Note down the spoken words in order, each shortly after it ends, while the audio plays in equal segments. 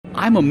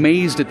I'm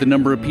amazed at the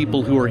number of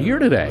people who are here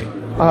today.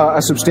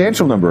 A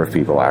substantial number of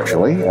people,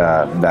 actually.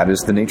 That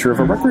is the nature of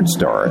a record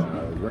store.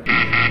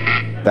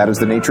 That is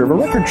the nature of a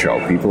record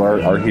show. People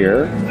are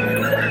here.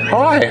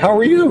 Hi, how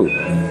are you?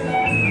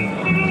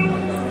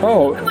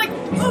 Oh. I'm like,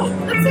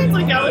 that sounds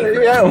like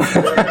Alan. Yeah.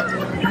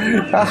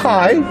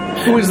 Hi.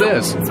 Who is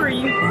this? It's for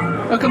you.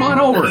 Oh, come on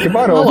over. Come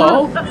on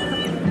over.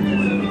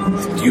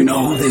 Hello. Do you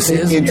know who this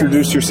is?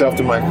 Introduce yourself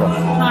to Michael.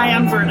 Hi,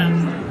 I'm Verna.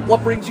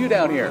 What brings you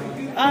down here?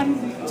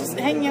 Just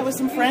hanging out with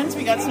some friends.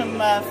 We got some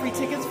free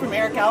tickets from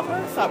Eric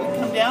Alper. Thought we'd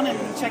come down and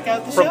check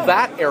out the show. From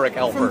that Eric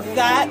Alper? From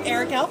that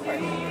Eric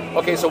Alper.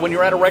 Okay, so when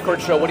you're at a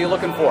record show, what are you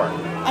looking for?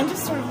 I'm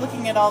just sort of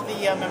looking at all the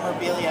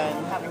memorabilia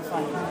and having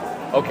fun.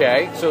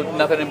 Okay, so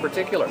nothing in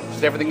particular,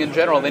 just everything in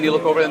general. Then you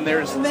look over and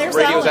there's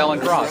Radio's Alan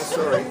Cross.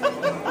 Sorry.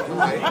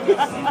 Sorry,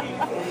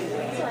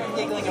 I'm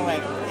giggling away.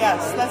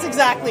 Yes, that's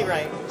exactly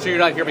right. So you're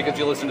not here because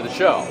you listen to the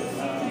show?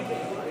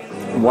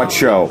 What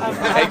show?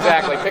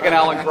 Exactly, pick an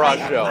Alan Cross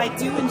show. I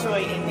do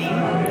enjoy indie.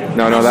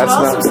 No, that's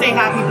not. Also say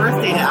happy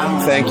birthday to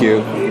Alan. Thank you.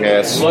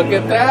 Yes. Look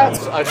at that,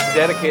 a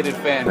dedicated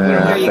fan.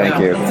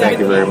 Thank you. Thank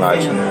you very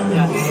much.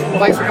 Yes. Well,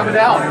 thanks for coming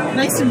down.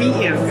 Nice to meet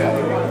you.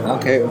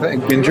 Okay,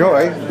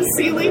 enjoy.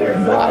 See you later.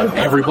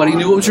 Everybody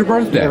knew it was your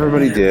birthday.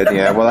 Everybody did,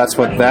 yeah. Well, that's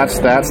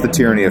the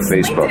tyranny of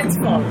Facebook.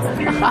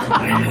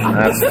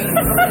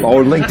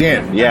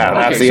 LinkedIn. Yeah,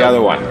 that's the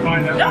other one.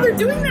 No, they're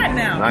doing that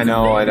now. I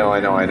know.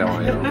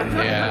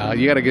 Yeah,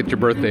 you got to get your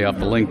birthday off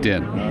the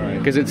LinkedIn.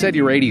 Because it said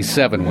you were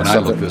 87 when I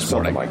looked this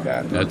morning. Something like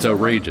that. That's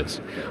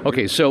outrageous.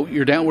 Okay, so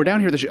we're down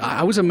here.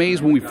 I was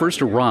amazed when we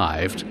first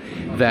arrived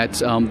that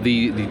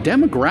the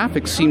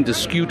demographics seemed to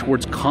skew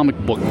towards comic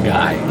book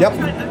guy. Yep.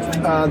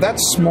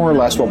 That's more or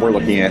less what we're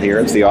looking at here.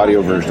 It's the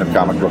audio version of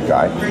Comic Book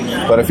Guy.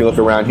 But if you look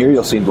around here,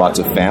 you'll see lots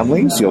of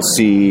families. You'll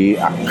see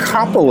a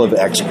couple of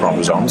X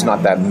chromosomes,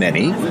 not that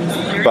many.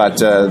 But,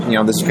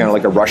 this is kind of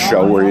like a rush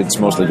show where it's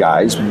mostly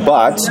guys.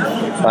 But,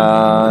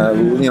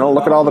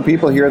 look at all the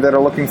people here that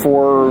are looking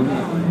for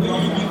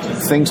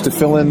things to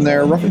fill in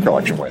their record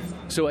collection with.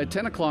 So at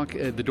 10 o'clock,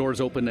 the doors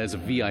open as a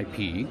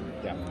VIP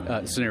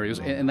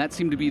scenarios, and that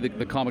seemed to be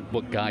the comic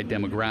book guy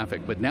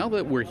demographic. But now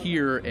that we're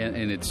here,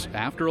 and it's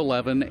after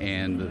 11,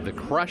 and the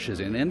crush is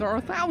in, and there are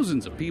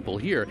thousands of people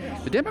here,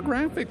 the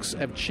demographics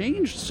have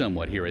changed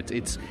somewhat here.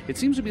 It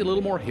seems to be a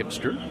little more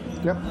hipster.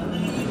 Yep.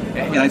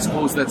 And I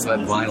suppose that's that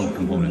vinyl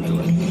component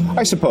to it.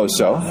 I suppose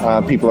so.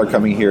 People are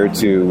coming here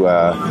to...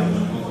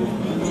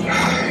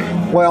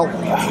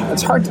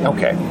 it's hard to...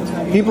 Okay.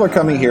 People are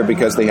coming here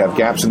because they have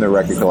gaps in their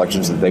record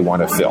collections that they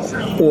want to fill.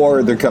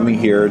 Or they're coming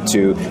here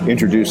to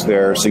introduce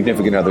their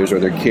significant others or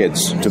their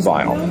kids to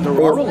vinyl. There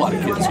are a lot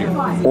of kids here.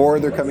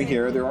 Or they're coming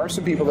here. There are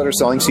some people that are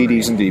selling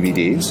CDs and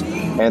DVDs.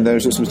 And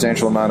there's a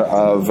substantial amount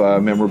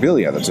of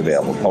memorabilia that's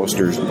available.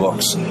 Posters,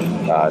 books,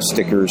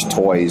 stickers,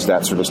 toys,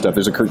 that sort of stuff.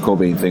 There's a Kurt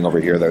Cobain thing over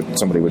here that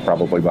somebody would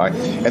probably buy.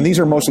 And these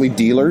are mostly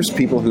dealers,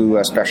 people who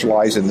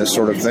specialize in this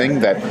sort of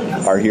thing that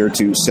are here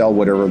to sell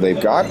whatever they've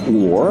got.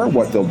 Or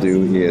what they'll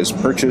do is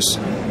purchase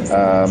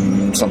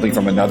something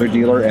from another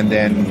dealer and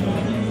then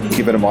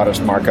give it a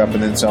modest markup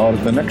and then sell it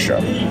at the next show.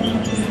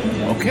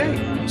 Okay.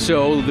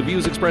 So the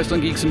views expressed on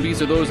Geeks and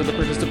Beats are those of the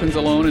participants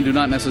alone and do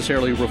not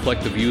necessarily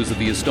reflect the views of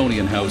the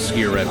Estonian House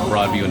here at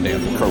Broadview and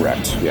Danforth.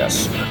 Correct,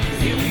 yes.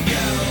 Here we go.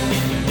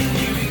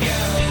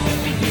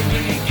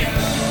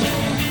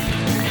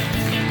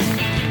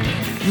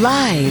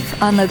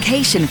 Live on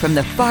location from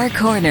the far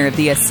corner of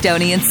the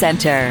Estonian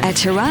Centre at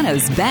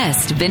Toronto's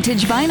best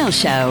vintage vinyl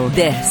show,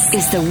 this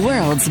is the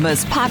world's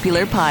most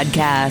popular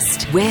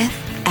podcast with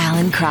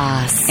Alan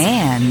Cross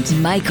and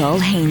Michael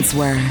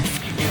Hainsworth.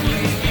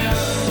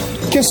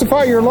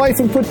 Justify your life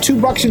and put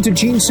 $2 into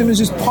Gene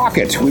Simmons'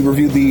 pocket. We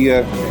reviewed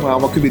the,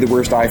 what could be the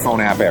worst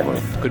iPhone app ever.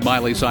 Could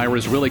Miley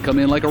Cyrus really come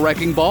in like a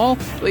wrecking ball?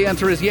 The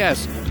answer is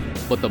yes.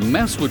 But the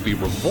mess would be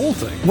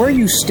revolting. Where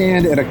you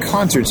stand at a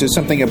concert says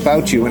something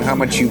about you, and how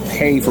much you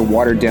pay for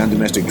watered-down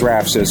domestic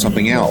draft says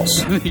something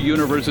else. The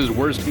universe's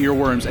worst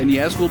earworms, and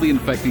yes, we'll be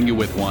infecting you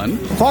with one.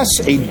 Plus,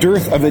 a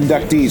dearth of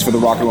inductees for the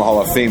Rock and Roll Hall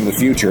of Fame of the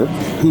future,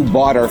 who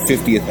bought our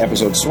 50th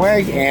episode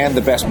swag, and the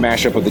best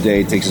mashup of the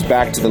day takes us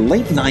back to the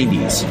late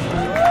 90s.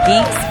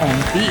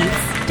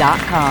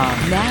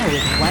 GeeksandBeats.com. Now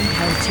with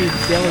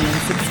 1.2 billion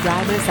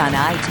subscribers on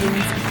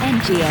iTunes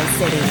and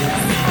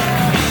GeoCities.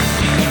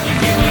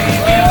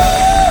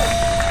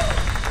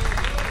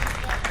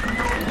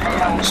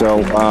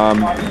 So,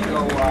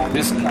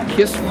 this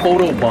Kiss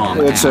photo bomb.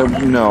 It's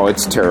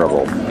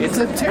terrible. It's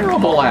a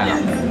terrible app.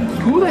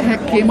 Who the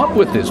heck came up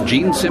with this?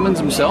 Gene Simmons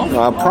himself?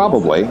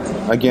 Probably.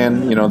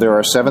 Again, there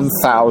are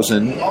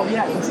 7,000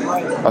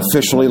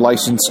 officially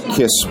licensed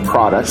Kiss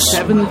products.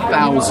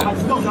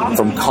 7,000.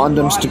 From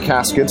condoms to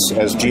caskets,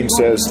 as Gene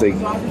says, they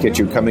get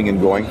you coming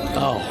and going.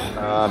 Oh.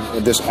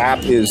 This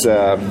app is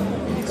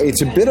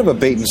it's a bit of a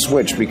bait and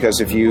switch because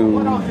if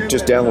you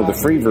just download the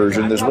free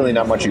version, there's really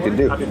not much you can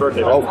do.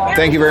 Oh,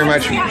 thank you very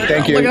much.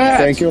 Thank you.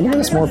 Thank you. Look at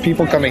this, more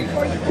people coming.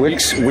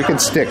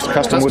 Wicked Sticks,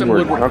 custom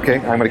woodwork. Okay,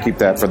 I'm going to keep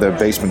that for the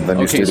basement of the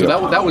new studio.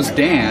 So that was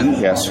Dan.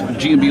 Yes.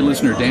 G&B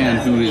listener Dan,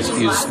 who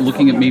is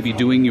looking at maybe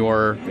doing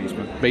your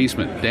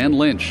basement. Dan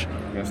Lynch.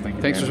 Yes, thank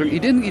you. Thanks for he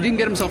didn't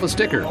get himself a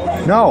sticker.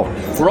 No.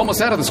 We're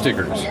almost out of the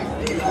stickers.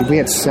 We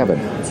had 7.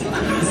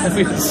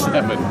 We had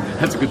 7.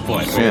 That's a good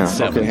point. We had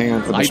 7. Okay, hang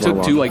on for this. I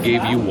took 2. I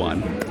gave you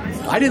 1.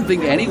 I didn't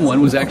think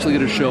anyone was actually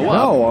going to show up.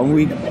 No,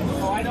 we did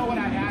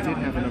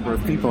have a number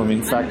of people. I mean,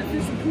 in fact,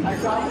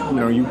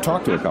 you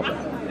talked to a couple.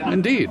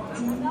 Indeed.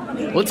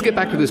 Let's get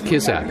back to this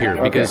KISS app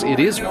here, because it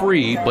is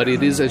free, but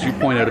it is, as you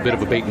point out, a bit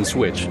of a bait and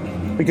switch.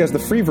 Because the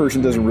free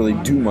version doesn't really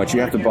do much.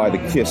 You have to buy the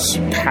KISS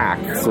pack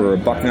for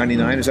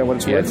 $1.99. Is that what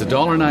it's worth? Yeah, it's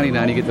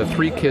 $1.99. You get the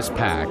 3 KISS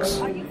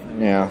packs.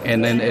 Yeah.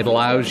 And then it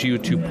allows you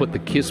to put the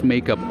KISS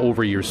makeup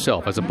over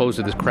yourself, as opposed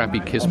to this crappy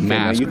KISS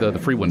mask the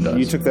free one does.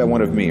 You took that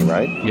one of me,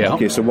 right? Yeah.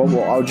 Okay, so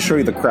I'll just show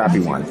you the crappy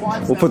one.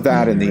 We'll put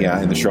that in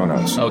the show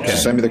notes. Okay.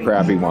 Just send me the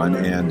crappy one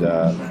and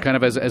kind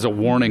of as a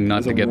warning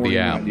not to get the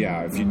app.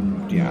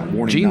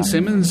 Warning. Gene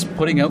Simmons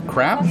putting out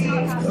crap?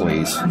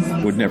 Please,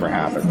 would never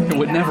happen. It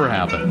would never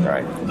happen.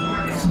 Right.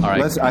 All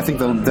right. I think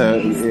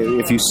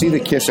if you see the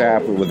KISS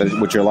app,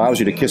 which allows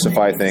you to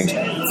kissify things,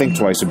 think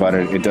twice about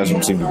it. It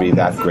doesn't seem to be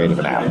that great of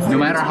an app. No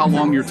matter how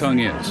long your tongue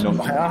is. No,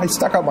 I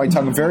stuck out my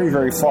tongue very,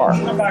 very far.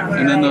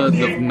 And then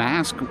the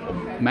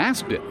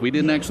masked it. We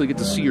didn't actually get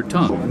to see your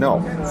tongue. No.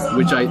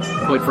 Which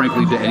quite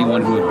frankly, to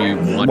anyone who would be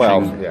watching.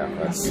 Well, yeah,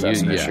 that's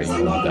an issue.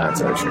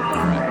 That's an issue.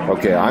 Right.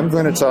 Okay, I'm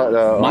going to talk.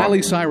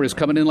 Miley Cyrus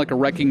coming in like a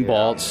wrecking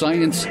ball.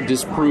 Science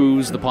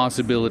disproves the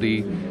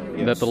possibility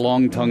that the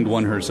long-tongued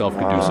one herself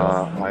could do so.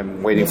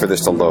 I'm waiting for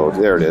this to load.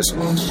 There it is.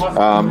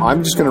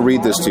 I'm just going to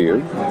read this to you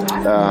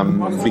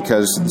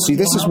because, see,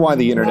 this is why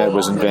the internet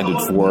was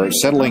invented, for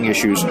settling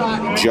issues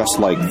just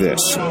like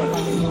this.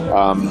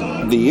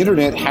 The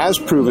internet has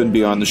proven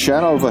beyond the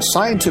shadow of a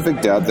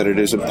scientific doubt that it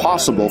is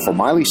impossible for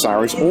Miley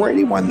Cyrus, or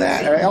anyone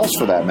else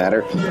for that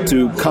matter,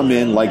 to come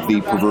in like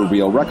the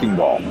proverbial wrecking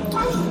ball.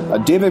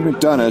 David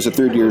McDonough is a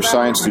third-year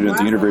science student at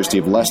the University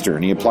of Leicester,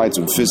 and he applied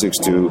some physics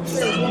to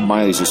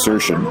Miley's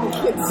assertion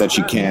that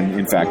she can,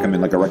 in fact, come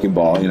in like a wrecking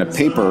ball in a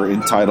paper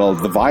entitled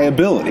 "The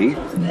Viability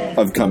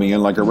of Coming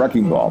in Like a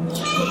Wrecking Ball."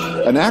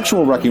 An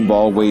actual wrecking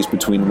ball weighs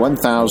between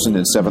 1,000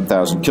 and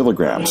 7,000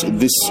 kilograms.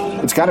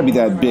 It's got to be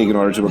that big in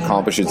order to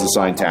accomplish its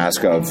assigned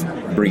task of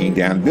bringing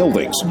down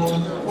buildings.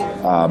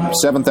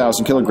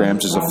 7,000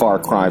 kilograms is a far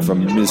cry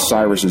from Ms.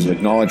 Cyrus's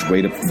acknowledged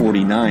weight of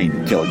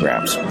 49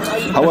 kilograms.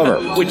 However...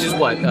 Which is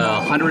what,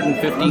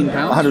 115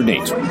 pounds?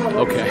 108.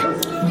 Okay.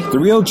 The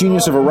real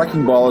genius of a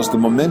wrecking ball is the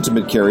momentum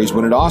it carries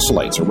when it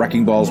oscillates. A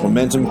wrecking ball's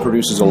momentum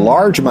produces a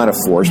large amount of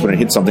force when it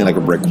hits something like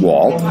a brick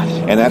wall,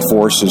 and that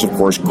force is, of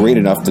course, great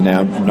enough to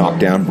now knock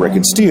down brick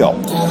and steel.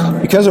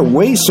 Because it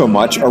weighs so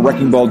much, a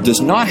wrecking ball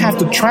does not have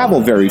to travel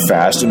very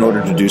fast in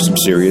order to do some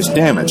serious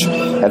damage.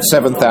 At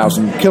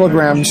 7,000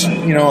 kilograms,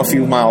 a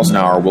few miles an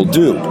hour will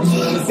do.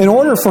 In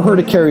order for her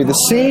to carry the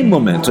same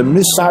momentum,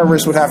 Miss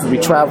Cyrus would have to be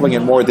traveling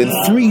at more than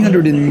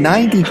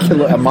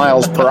 390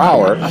 miles per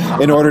hour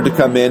in order to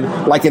come in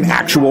like an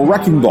actual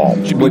wrecking ball.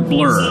 She'd be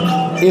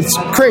blurred. It's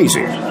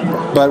crazy.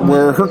 But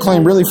where her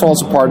claim really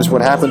falls apart is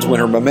what happens when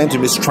her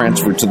momentum is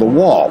transferred to the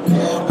wall.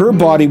 Her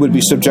body would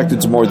be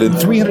subjected to more than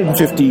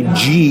 350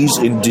 Gs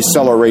in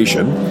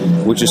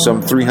deceleration, which is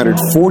some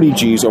 340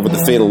 Gs over the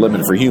fatal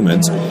limit for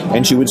humans,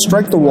 and she would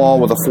strike the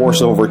wall with a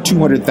force of over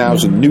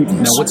 200,000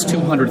 newtons. Now, what's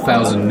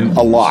 200,000 newtons?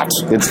 A lot.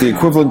 It's the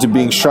equivalent to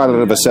being shot out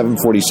of a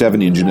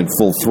 747 engine at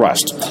full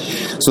thrust.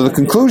 So the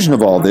conclusion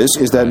of all this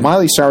is that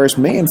Miley Cyrus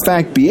may in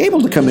fact be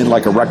able to come in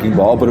like a wrecking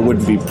ball, but it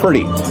wouldn't be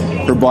pretty.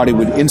 Her body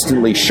would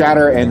instantly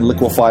shatter and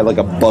liquefy like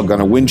a bug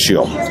on a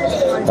windshield.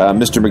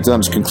 Mr.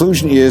 McDonough's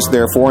conclusion is,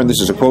 therefore, and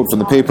this is a quote from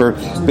the paper,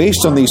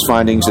 based on these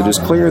findings, it is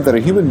clear that a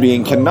human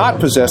being cannot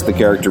possess the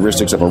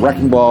characteristics of a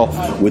wrecking ball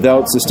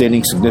without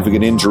sustaining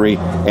significant injury,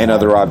 and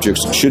other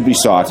objects should be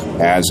sought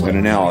as an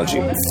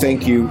analogy.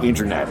 Thank you,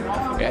 Internet.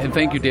 And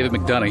thank you, David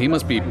McDonough. He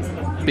must be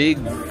big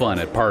fun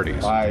at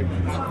parties.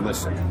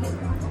 Listen,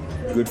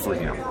 good for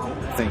him.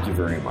 Thank you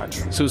very much.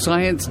 So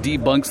science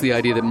debunks the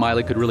idea that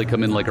Miley could really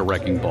come in like a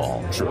wrecking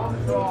ball. True.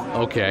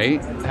 Okay.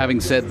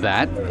 Having said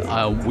that,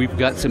 we've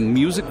got some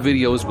music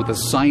videos with a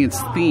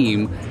science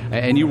theme,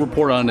 and you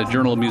report on a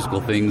Journal of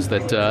Musical Things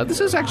that this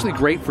is actually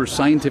great for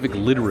scientific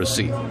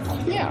literacy.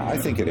 Yeah, I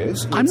think it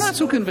is. I'm not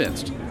so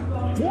convinced.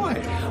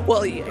 Why?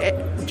 Well,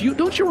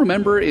 don't you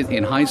remember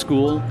in high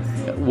school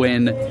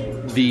when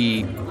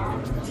the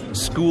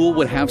school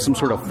would have some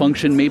sort of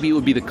function? Maybe it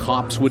would be the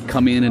cops would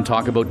come in and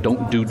talk about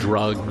don't do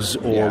drugs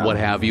or what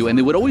have you, and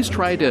they would always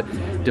try to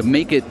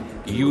make it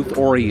youth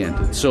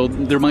oriented. So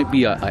there might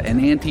be an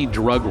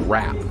anti-drug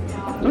rap.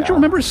 Don't you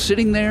remember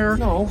sitting there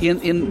No,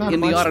 in not the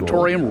my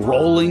auditorium,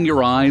 rolling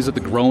your eyes at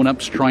the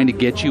grown-ups, trying to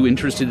get you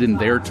interested in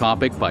their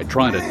topic by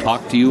trying to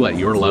talk to you at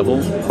your level?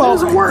 Well,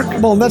 doesn't work.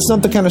 Well, that's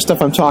not the kind of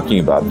stuff I'm talking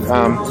about.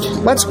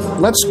 Let's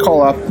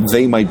call up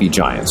They Might Be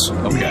Giants.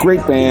 Okay.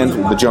 Great band,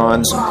 the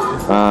Johns.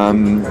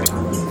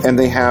 And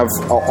they have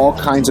all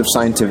kinds of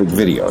scientific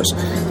videos.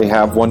 They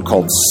have one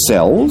called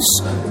Cells.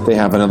 They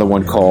have another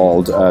one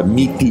called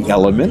Meet the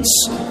Elements.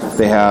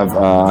 They have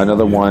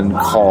another one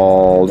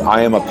called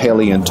I Am a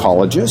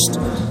Paleontologist.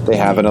 They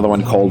have another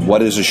one called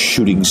What is a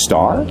Shooting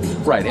Star?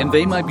 Right, and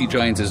They Might Be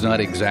Giants is not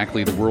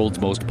exactly the world's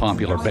most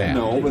popular band.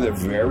 No, but they're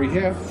very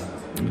hip.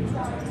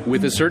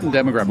 With a certain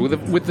demographic,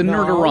 with the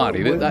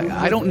nerderati.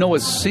 I don't know a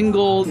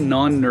single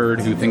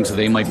non-nerd who thinks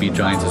They Might Be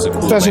Giants is a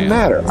cool Doesn't band.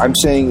 matter. I'm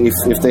saying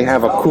if they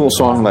have a cool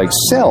song like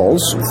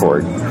Cells,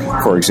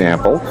 for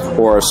example,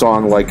 or a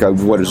song like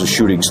What is a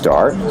Shooting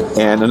Star,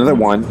 and another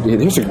one,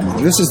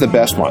 this is the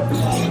best one.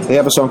 They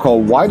have a song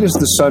called Why Does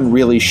the Sun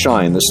Really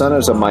Shine? The sun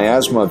is a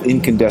miasma of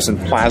incandescent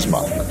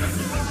plasma.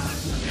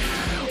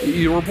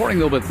 You're reporting,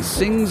 though, about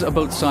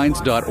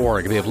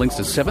singsaboutscience.org. They have links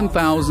to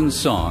 7,000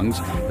 songs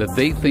that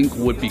they think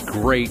would be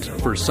great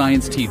for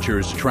science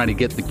teachers trying to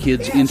get the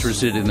kids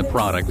interested in the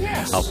product.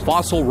 A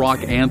fossil rock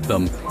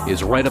anthem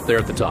is right up there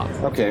at the top.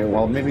 Okay,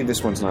 well, maybe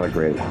this one's not a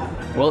great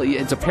one. Well,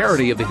 it's a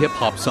parody of the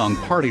hip-hop song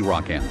Party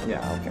Rock Anthem.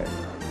 Yeah, okay.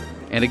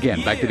 And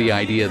again, back to the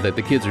idea that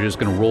the kids are just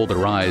going to roll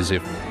their eyes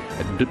if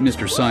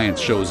Mr. Science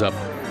shows up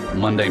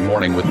Monday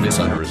morning with this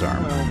under his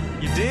arm.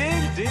 You did?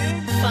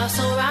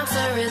 Fossil rocks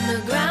are in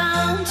the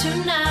ground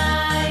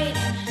tonight.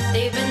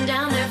 They've been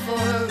down there for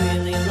a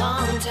really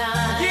long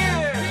time.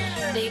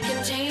 Yeah! They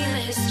contain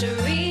the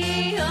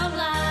history of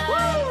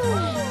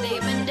life.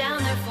 They've been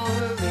down there for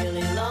a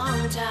really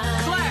long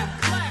time.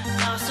 Clap, clap.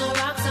 Fossil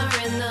rocks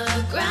are in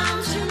the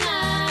ground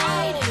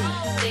tonight.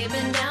 They've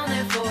been down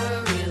there for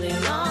a really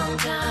long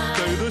time.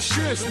 They the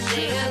shit.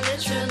 They are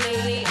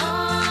literally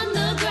on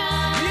the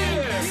ground.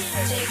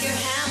 Yeah! Take your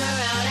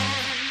hammer out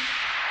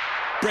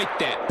and Break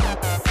that.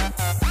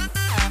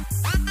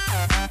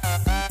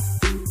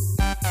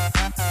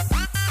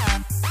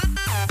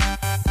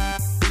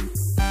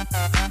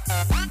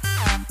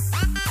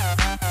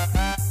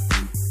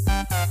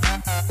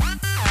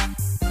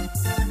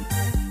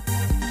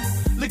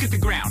 Look at the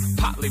ground,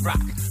 partly rock,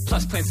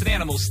 plus plants and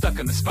animals stuck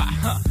in the spot,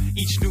 huh?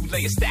 Each new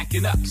layer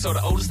stacking up, so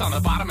the oldest on the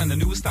bottom and the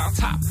newest on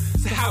top.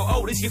 So how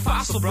old is your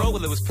fossil, bro?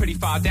 Well, it was pretty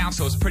far down,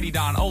 so it's pretty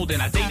darn old,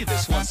 and I dated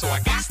this one, so I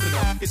got to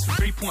know. It's from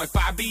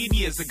 3.5 billion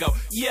years ago.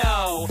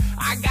 Yo,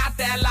 I got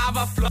that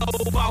lava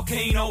flow,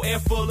 volcano, air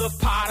full of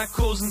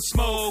particles and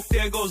smoke.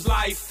 There goes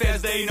life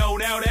as they know,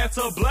 now that's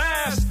a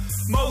blast.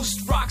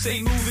 Most rocks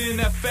ain't moving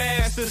that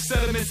fast. The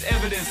sediment's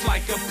evidence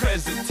like a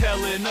present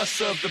telling us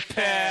of the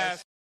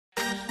past.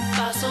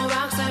 Fossil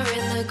rocks are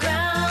in the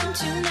ground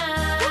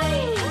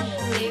tonight.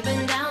 They've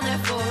been down there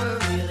for a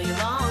really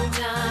long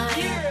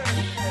time.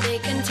 They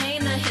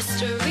contain the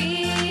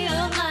history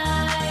of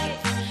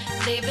life.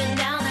 They've been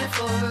down there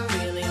for a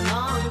really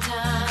long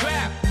time.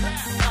 Clap.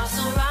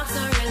 Fossil rocks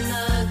are in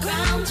the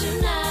ground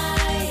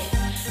tonight.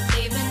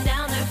 They've been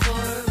down there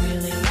for a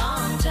really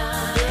long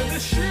time.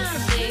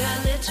 They are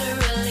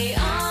literally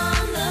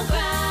on the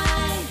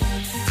grind.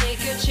 Take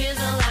your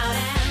chisel out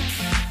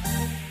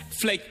and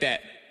Flake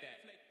that.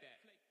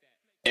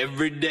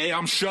 Every day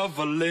I'm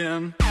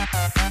shoveling.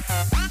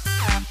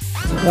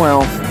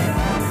 Well,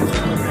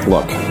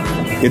 look,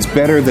 it's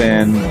better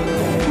than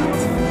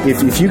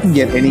if you can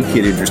get any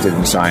kid interested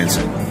in science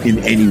in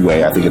any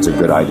way. I think it's a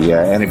good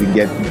idea, and if you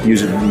can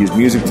use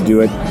music to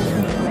do it,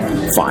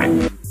 fine.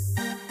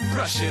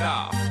 Brush it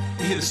off.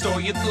 You hear the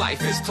story of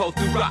life as told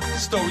through rock. The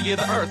story of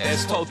the earth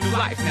as told through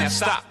life. Now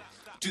stop.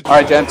 All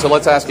right, Jen, so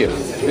let's ask you.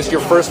 This is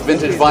your first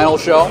vintage vinyl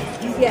show?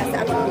 Yes,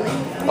 absolutely.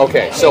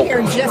 Okay, so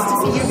Here just to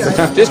see you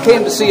guys. just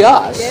came to see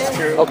us.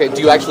 Yeah. Okay,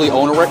 do you actually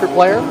own a record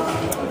player?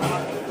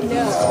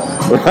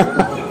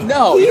 No.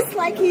 No.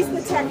 He's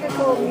the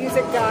technical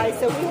music guy,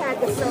 so we had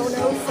the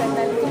Sonos and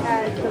then we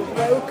had the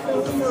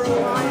Roku for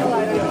a while.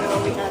 I don't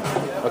know. We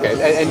had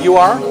Okay, and you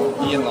are?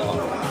 Ian Long.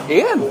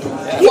 Ian?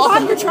 You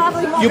bought the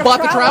traveling mug. You of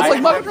bought the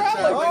traveling. traveling mug?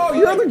 Oh,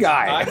 you're the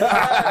guy.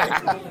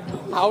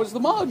 How is the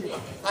mug?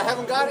 I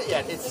haven't got it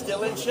yet. It's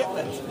still in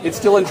shipment. It's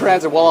still in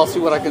transit. Well, I'll see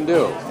what I can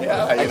do.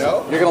 Yeah, you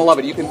know. You're gonna love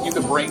it. You can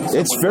bring.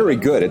 It's very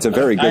good. It's a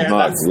very good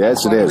mug.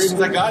 Yes, it is.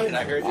 I got it.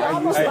 I heard you. I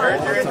almost I bought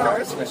heard your a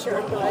endorsement.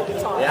 t-shirt, but I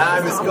didn't talk. Yeah,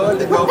 I was going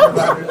to go for a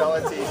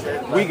 $100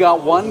 t-shirt. We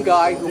got one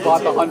guy who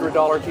bought the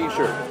 $100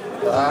 T-shirt.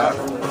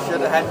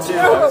 Should have had two.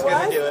 I was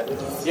going to do it.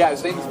 Yeah,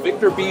 his name's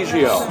Victor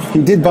Biggio.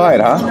 He did buy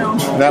it, huh?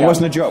 That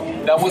wasn't a joke.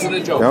 That wasn't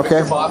a joke. Okay.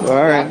 Victor bought All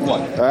right. that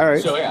one. All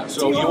right. So yeah.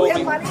 So Do you you will have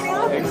be money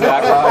now?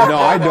 exactly. No,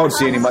 I don't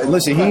see any money.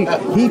 Listen,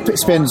 he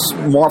spends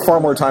far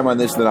more time on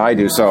this than I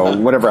do. So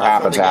whatever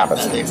happens,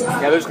 happens.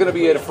 Yeah, there's going to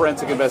be a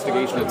forensic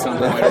investigation at some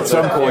point. At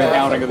some point.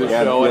 Accounting of the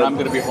Yeah, show, and yeah. I'm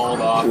going to be hauled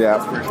off. Yeah,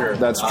 that's for sure.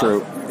 That's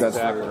true. That's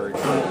Exactly. very,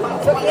 very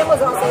true. So Ian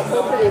was also a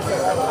co-producer.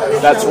 of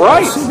this That's show.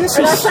 right.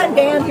 And our friend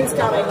Dan, who's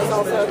coming, was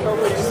also a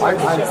co-producer. of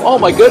the show. Oh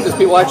my goodness,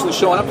 people actually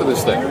showing up to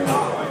this thing.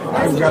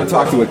 I've got to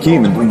talk to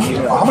Akeem.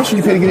 How much did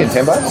you pay to get in?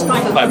 $10?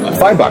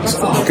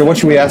 $5. Okay, what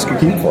should we ask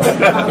Akeem for?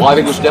 Well, I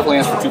think we should definitely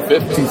ask for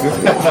 $250.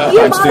 He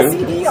bought a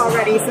CD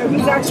already, so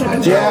he's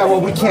actually... Yeah,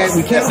 well, we can't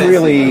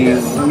really,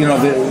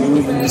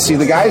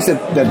 the guys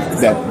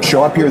that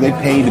show up here, they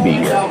pay to be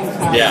here.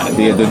 Yeah.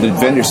 The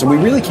vendors, so we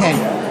really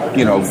can't,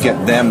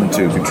 get them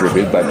to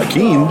contribute. But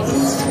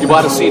Akeem, You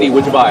bought a CD.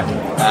 What'd you buy?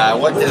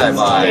 What did I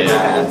buy?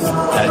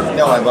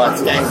 I bought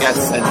Stan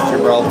Getz and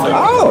Gibraltar.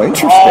 oh,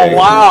 interesting. Oh,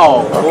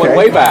 wow. Okay. Going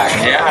way back.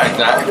 Yeah,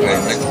 exactly.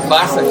 The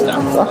classic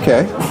stuff.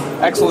 Okay.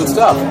 Excellent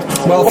stuff.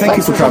 Well, thank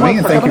you for coming,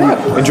 and thank you.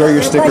 Enjoy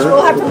your We'll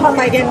sticker. have to pop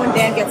by again when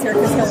Dan gets here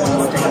because he'll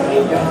want to stick.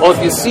 Well,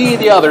 if you see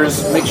the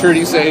others, make sure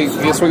you swing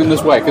them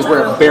this way because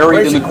we're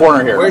buried in the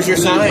corner here. Where's your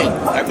sign?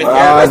 I've been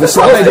The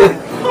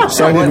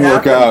sign didn't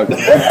work out.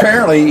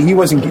 Apparently, he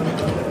wasn't.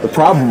 The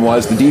problem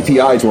was the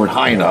DPIs weren't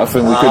high enough,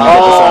 and we couldn't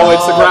get the sign. Oh,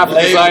 it's the graphic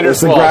designer's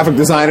It's the fault. graphic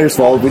designer's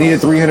fault. We needed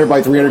 300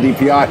 by 300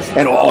 DPI,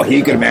 and all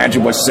he could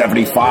imagine was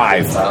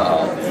 75.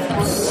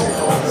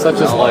 Such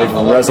is life.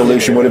 The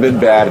resolution would have been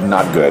bad and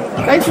not good.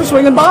 Thanks for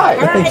swinging by.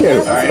 Thank you.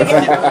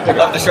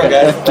 Love the show,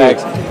 guys.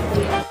 Thanks.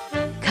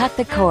 Cut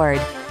the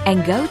cord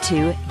and go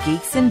to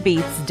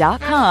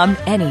geeksandbeats.com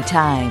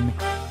anytime.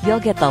 You'll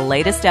get the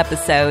latest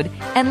episode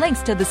and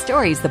links to the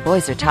stories the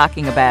boys are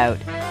talking about.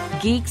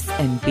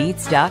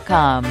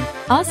 geeksandbeats.com.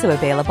 Also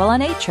available on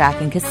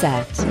 8-track and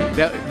cassette.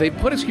 Now, they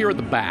put us here at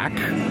the back,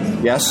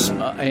 Yes.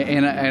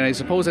 and I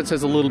suppose that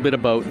says a little bit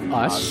about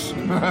us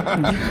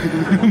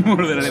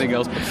more than anything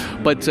else.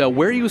 But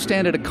where you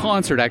stand at a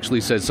concert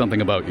actually says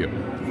something about you.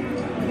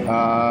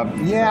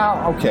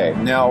 Yeah, okay.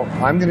 Now,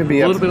 I'm going to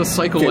be... A little bit of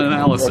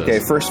psychoanalysis. Okay,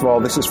 first of all,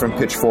 this is from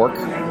Pitchfork.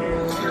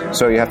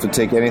 So you have to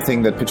take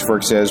anything that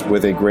Pitchfork says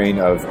with a grain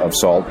of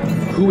salt.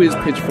 Who is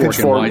Pitchfork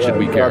and why should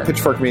we care?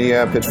 Pitchfork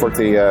Media, Pitchfork,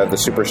 the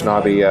super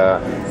snobby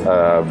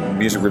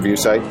music review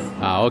site.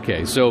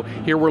 Okay. So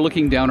here we're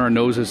looking down our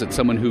noses at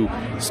someone who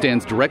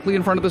stands directly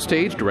in front of the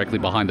stage, directly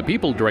behind the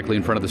people, directly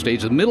in front of the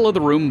stage, in the middle of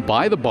the room,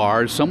 by the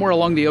bar, somewhere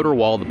along the outer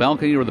wall, the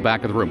balcony, or the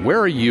back of the room. Where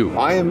are you?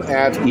 I am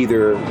at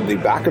either the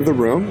back of the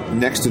room,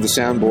 next to the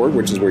soundboard,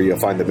 which is where you'll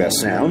find the best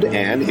sound,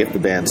 and if the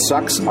band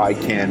sucks, I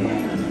can...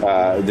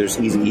 there's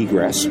easy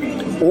egress.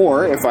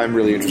 Or if I'm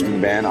really interested in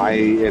the band,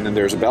 and then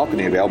there's a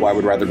balcony available, I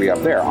would rather be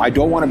up there. I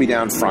don't want to be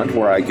down front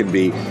where I can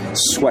be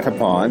sweat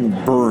upon,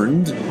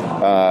 burned,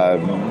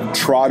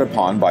 trod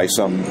upon by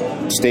some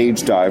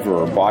stage diver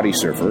or body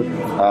surfer.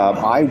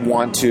 I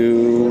want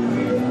to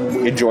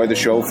enjoy the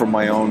show from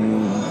my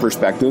own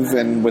perspective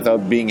and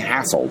without being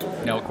hassled.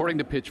 Now, according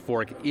to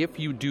Pitchfork, if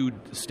you do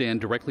stand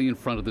directly in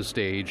front of the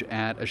stage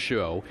at a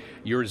show,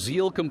 your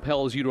zeal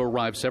compels you to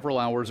arrive several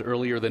hours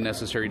earlier than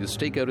necessary to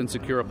stake out and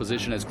secure a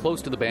position as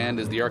close to the band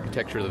as the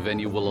architecture of the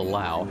venue will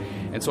allow.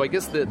 And so I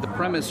guess the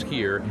premise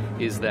here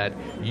is that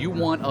you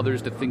want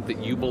others to think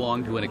that you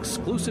belong to an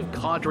exclusive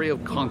cadre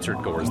of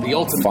concert-goers, the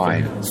ultimate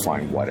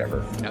Fine,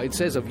 whatever. Now, it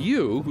says of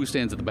you, who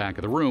stands at the back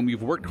of the room,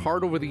 you've worked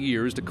hard over the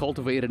years to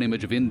cultivate an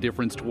image of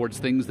indifference towards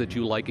things that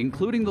you like,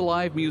 including the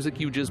live music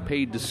you just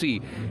paid to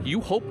see.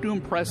 You hope to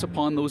impress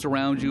upon those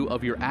around you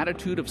of your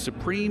attitude of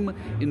supreme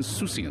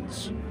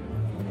insouciance.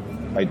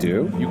 I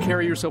do. You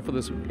carry yourself with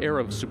this air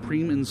of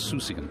supreme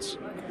insouciance.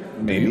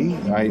 Maybe.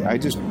 I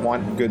just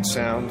want good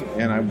sound,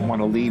 and I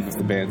want to leave if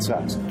the band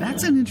sucks.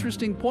 That's an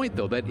interesting point,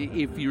 though, that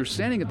if you're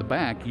standing at the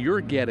back,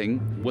 you're getting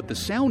what the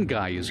sound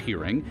guy is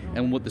hearing,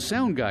 and what the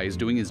sound guy is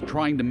doing is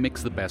trying to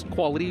mix the best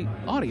quality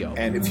audio.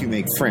 And if you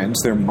make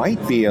friends, there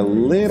might be a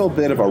little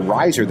bit of a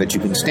riser that you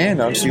can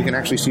stand on so you can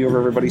actually see over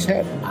everybody's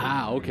head.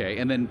 Okay.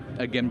 And then,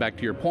 again, back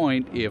to your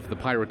point, if the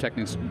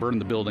pyrotechnics burn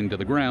the building to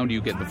the ground,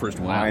 you get the first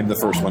one out. I'm the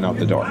first one out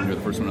the door. You're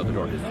the first one out the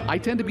door. I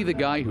tend to be the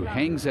guy who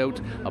hangs out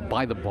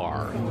by the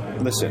bar.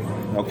 Listen,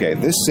 okay,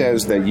 this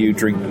says that you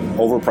drink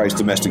overpriced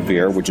domestic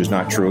beer, which is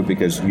not true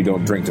because you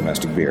don't drink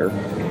domestic beer.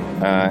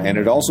 And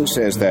it also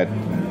says that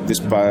this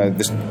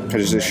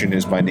position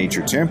is by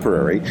nature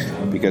temporary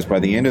because by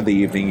the end of the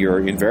evening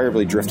you're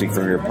invariably drifting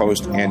from your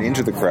post and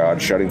into the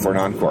crowd shouting for an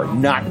encore.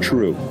 Not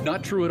true.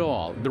 Not true at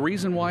all. The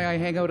reason why I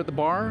hang out at the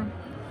bar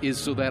is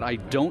so that I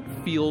don't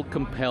feel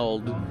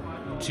compelled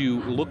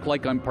to look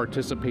like I'm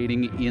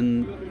participating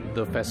in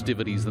the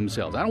festivities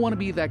themselves. I don't want to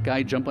be that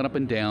guy jumping up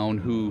and down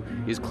who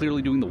is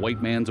clearly doing the white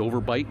man's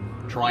overbite,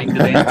 trying to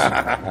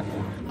dance.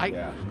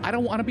 I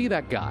don't want to be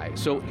that guy.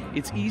 So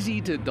it's easy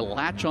to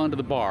latch onto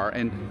the bar,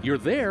 and you're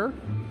there,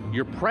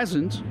 you're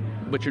present,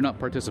 but you're not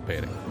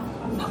participating.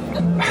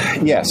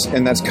 Yes,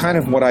 and that's kind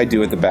of what I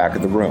do at the back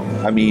of the room.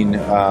 I mean,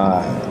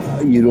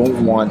 you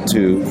don't want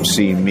to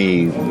see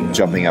me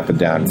jumping up and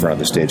down in front of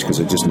the stage because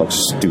it just looks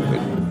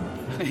stupid.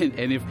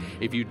 And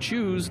if you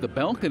choose the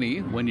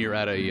balcony when you're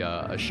at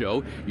a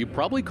show, you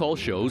probably call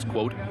shows,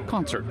 quote,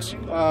 concerts.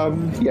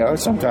 Yeah,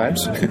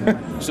 sometimes.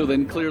 So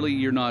then clearly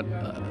you're not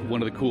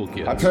one of the cool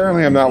kids.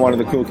 Apparently I'm not one of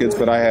the cool kids,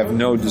 but I have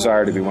no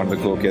desire to be one of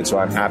the cool kids, so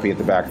I'm happy at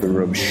the back of the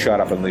room. Shut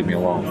up and leave me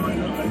alone.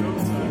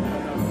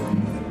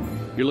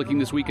 You're looking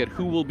this week at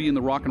who will be in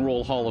the Rock and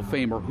Roll Hall of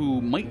Fame, or who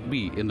might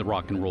be in the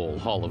Rock and Roll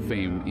Hall of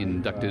Fame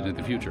inducted in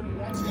the future.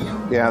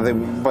 Yeah,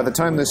 by the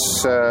time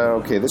this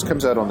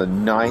comes out on the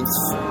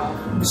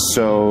 9th,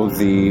 so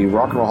the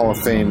Rock and Roll Hall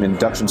of Fame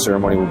induction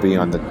ceremony will be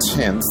on the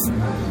 10th.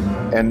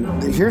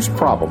 And here's the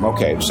problem.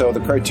 Okay, so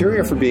the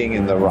criteria for being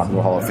in the Rock and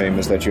Roll Hall of Fame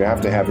is that you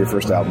have to have your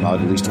first album out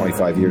at least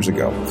 25 years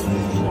ago,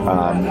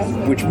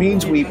 which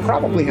means we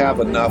probably have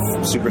enough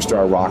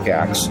superstar rock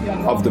acts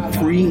of the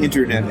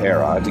pre-internet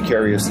era to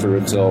carry us through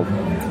until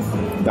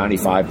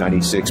 95,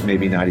 96,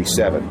 maybe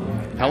 97.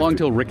 How long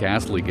till Rick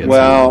Astley gets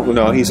Well,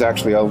 no, he's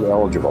actually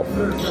eligible.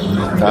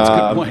 That's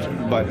a good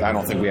point. But I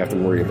don't think we have to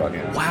worry about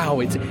him. Wow,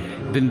 it's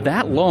been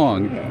that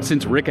long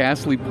since Rick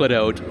Astley put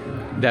out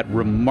that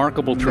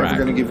remarkable track.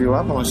 Never gonna give you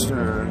up.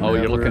 Oh,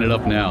 you're looking it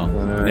up now.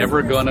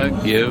 Never gonna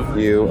give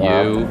you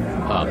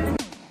up.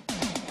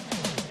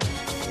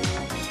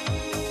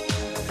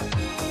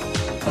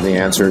 The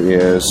answer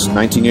is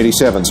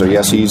 1987. So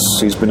yes, he's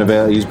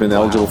been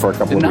eligible for a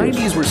couple of years.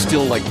 The 90s were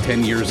still like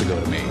 10 years ago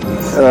to me.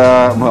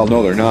 Well,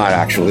 no, they're not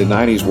actually. The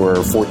 90s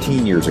were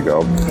 14 years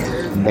ago.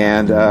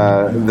 And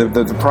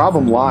the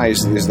problem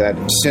lies is that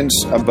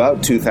since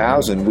about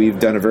 2000, we've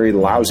done a very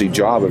lousy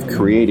job of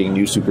creating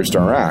new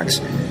superstar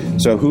acts.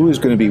 So who is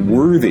going to be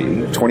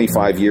worthy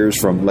 25 years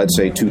from, let's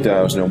say,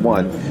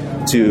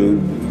 2001 to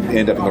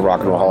end up in the Rock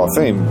and Roll Hall of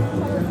Fame?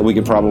 We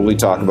can probably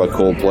talk about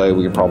Coldplay.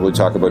 We can probably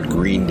talk about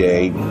Green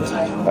Day.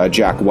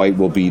 Jack White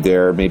will be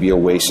there, maybe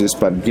Oasis.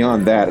 But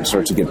beyond that, it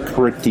starts to get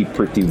pretty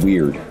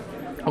weird.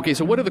 Okay,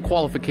 so what are the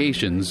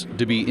qualifications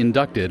to be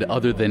inducted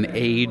other than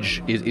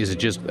age? Is it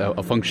just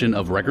a function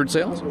of record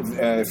sales?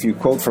 If you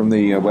quote from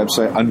the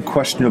website,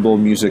 unquestionable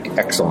music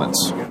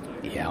excellence.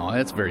 Yeah, well,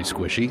 that's very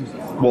squishy.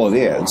 Well, it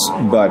is.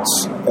 But,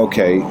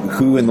 okay,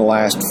 who in the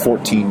last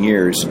 14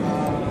 years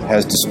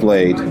has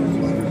displayed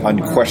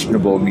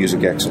unquestionable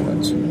music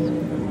excellence?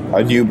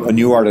 A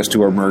new artist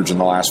to emerge in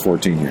the last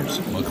 14 years.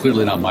 Well,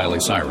 clearly not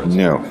Miley Cyrus.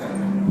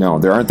 No,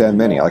 there aren't that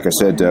many. Like I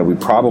said, we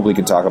probably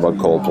can talk about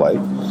Coldplay.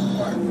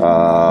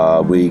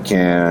 We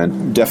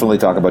can definitely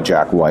talk about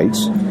Jack White,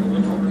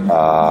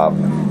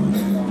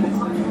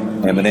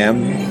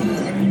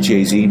 Eminem,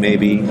 Jay-Z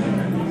maybe.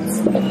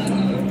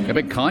 I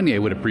bet Kanye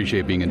would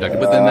appreciate being inducted,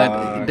 but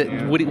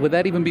then would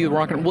that even be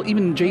rock and roll? Well,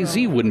 even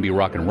Jay-Z wouldn't be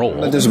rock and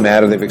roll. It doesn't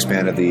matter. They've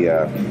expanded the...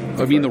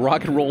 I mean, the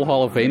Rock and Roll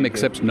Hall of Fame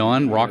accepts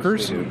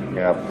non-rockers?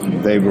 Yeah,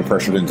 they were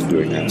pressured into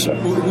doing that. So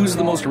who's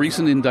the most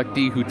recent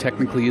inductee who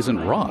technically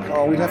isn't rock?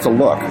 Oh, we'd have to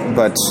look,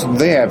 but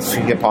they have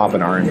hip-hop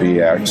and R&B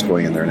acts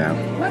going in there now.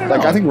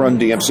 I think Run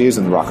DMC is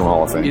in the Rock and Roll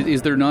Hall of Fame.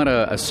 Is there not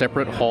a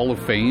separate Hall of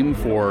Fame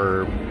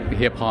for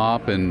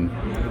hip-hop and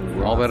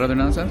all that other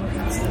nonsense?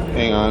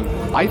 Hang on.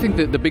 I think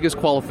that the biggest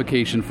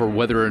qualification for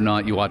whether or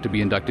not you ought to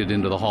be inducted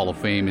into the Hall of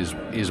Fame is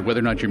whether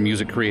or not your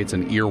music creates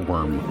an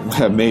earworm.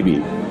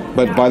 Maybe.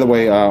 But by the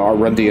way, our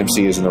Run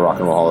DMC is in the Rock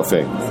and Roll Hall of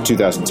Fame.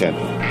 2009.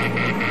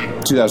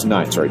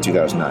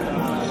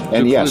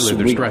 And yes,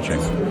 they're stretching.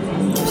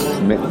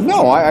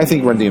 No, I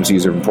think Run DMC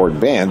is an important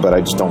band, but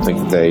I just don't think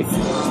that they...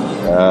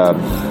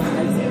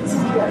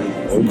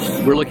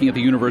 We're looking at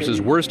the universe's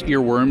worst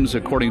earworms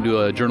according to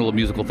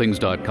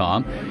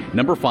journalofmusicalthings.com.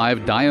 Number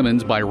 5,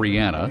 Diamonds by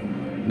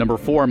Rihanna. Number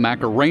 4,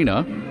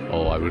 Macarena.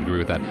 Oh, I would agree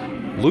with that.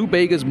 Lou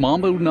Bega's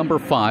Mambo number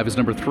 5 is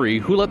number 3.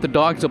 Who Let the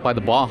Dogs Out by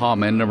the Baha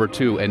Men, number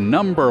 2. And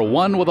number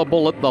 1 with a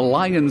bullet, The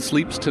Lion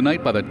Sleeps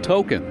Tonight by the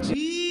Tokens.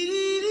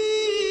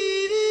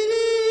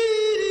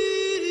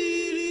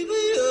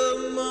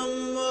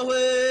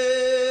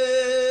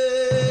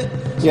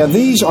 Yeah,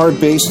 these are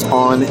based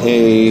on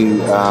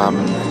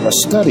a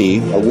study,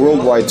 a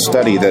worldwide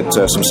study that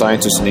some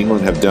scientists in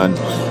England have done.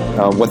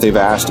 What they've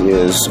asked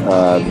is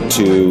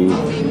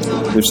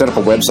they've set up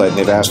a website and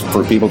they've asked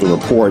for people to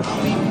report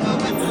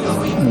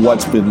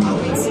what's been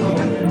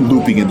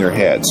looping in their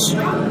heads,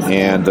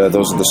 and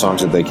those are the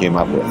songs that they came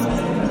up with.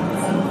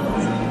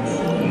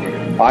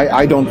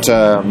 I don't.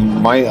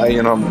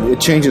 It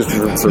changes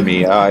for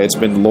me. It's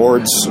been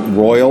Lord's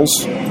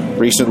Royals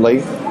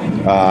recently.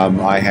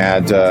 I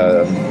had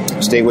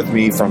Stay With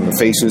Me from the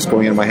Faces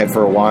going in my head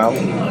for a while.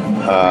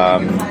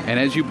 And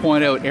as you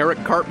point out,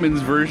 Eric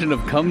Cartman's version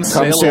of Come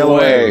Sail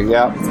Away.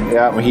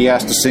 Yeah. He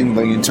has to sing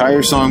the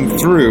entire song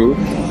through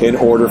in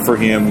order for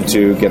him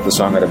to get the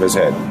song out of his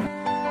head.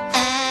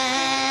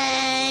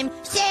 I'm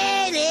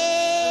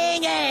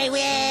sailing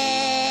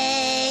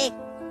away,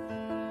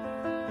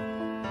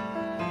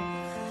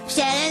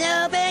 sailing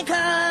open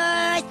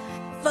course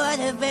for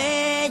the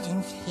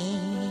virgin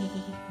sea.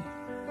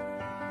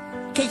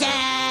 'Cause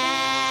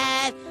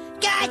I've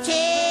got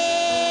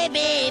to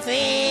be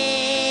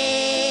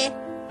free,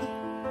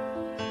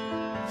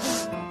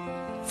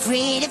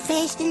 free to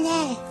face the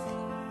life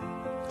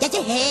that's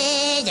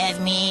ahead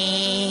of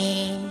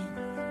me.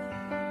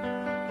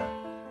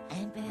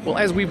 Well,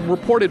 as we've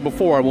reported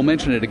before, I will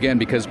mention it again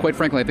because, quite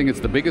frankly, I think it's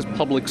the biggest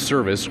public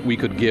service we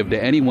could give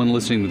to anyone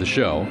listening to the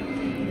show,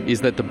 is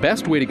that the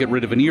best way to get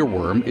rid of an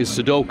earworm is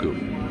Sudoku.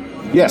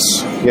 Yes,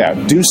 yeah.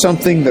 Do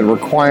something that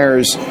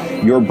requires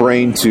your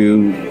brain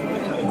to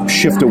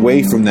shift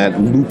away from that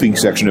looping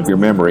section of your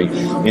memory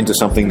into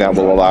something that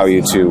will allow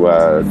you to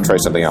try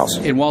something else.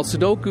 And while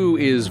Sudoku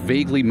is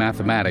vaguely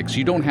mathematics,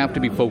 you don't have to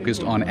be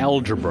focused on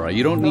algebra.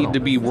 You don't need to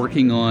be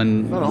working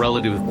on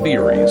relative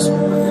theories.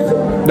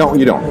 No,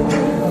 you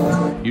don't.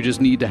 You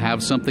just need to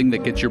have something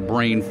that gets your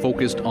brain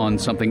focused on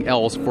something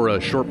else for a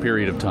short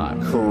period of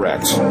time.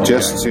 Correct.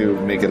 Just to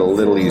make it a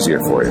little easier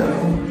for you.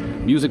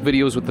 Music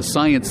videos with the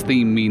science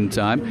theme,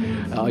 meantime.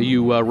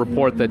 You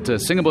report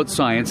that Sing About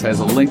Science has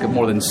a link of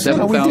more than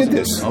 7,000... No, we did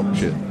this. Oh,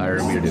 shit. I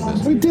heard we did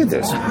this. We did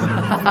this.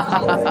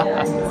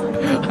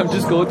 I'm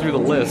just going through the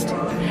list,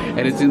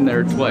 and it's in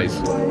there twice.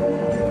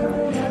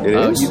 It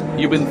is?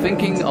 You've been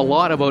thinking a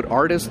lot about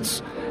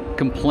artists'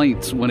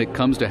 complaints when it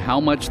comes to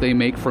how much they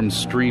make from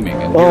streaming.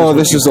 And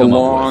this is a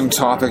long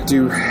topic,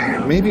 dude.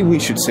 Maybe we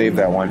should save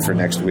that one for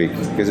next week,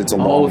 because it's a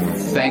long... Oh,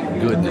 thank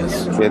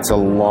goodness. It's a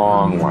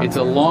long one. It's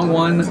a long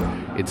one.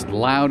 It's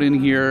loud in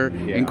here.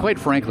 Yeah. And quite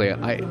frankly,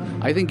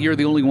 I think you're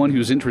the only one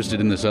who's interested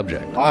in the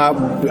subject.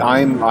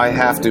 I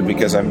have to,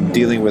 because I'm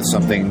dealing with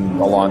something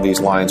along these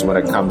lines when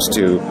it comes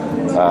to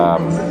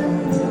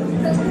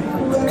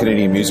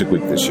Canadian Music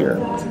Week this year.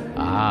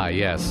 Ah,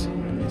 yes.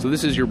 So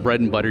this is your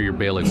bread and butter, your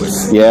bailiwick.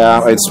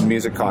 Yeah, it's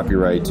music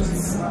copyright.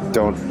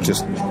 Don't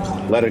just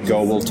let it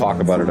go. We'll talk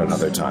about it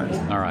another time.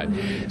 All right.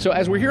 So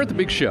as we're here at the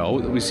big show,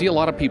 we see a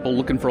lot of people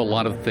looking for a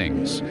lot of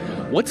things.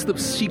 What's the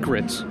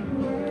secret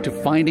to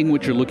finding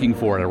what you're looking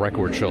for at a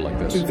record show like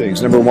this? Two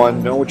things. Number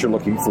one, know what you're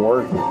looking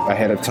for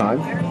ahead of time.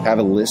 Have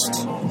a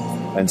list.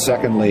 And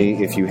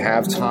secondly, if you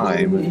have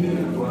time,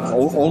 I'm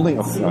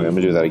going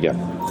to do that again.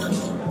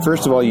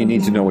 First of all, you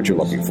need to know what you're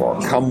looking for.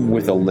 Come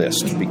with a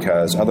list,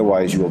 because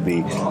otherwise you will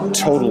be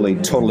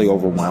totally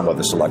overwhelmed by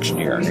the selection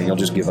here, and you'll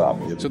just give up.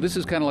 So this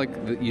is kind of like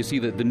you see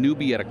the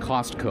newbie at a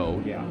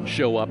Costco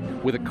show up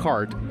with a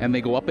cart, and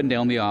they go up and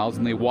down the aisles,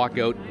 and they walk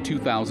out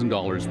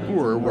 $2,000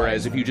 poorer,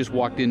 whereas if you just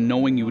walked in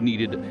knowing you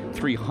needed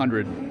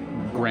 300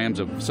 grams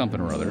of something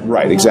or other.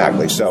 Right,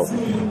 exactly. So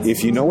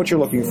if you know what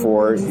you're looking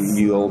for,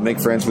 you'll make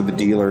friends with the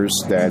dealers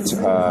that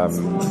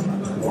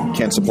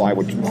can supply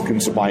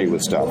you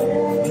with stuff.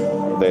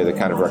 They're the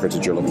kind of records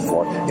that you're looking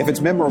for. If it's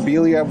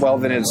memorabilia, well,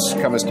 then it's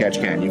come as catch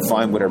can. You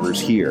find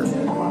whatever's here.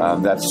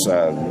 That's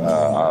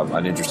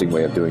an interesting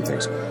way of doing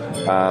things.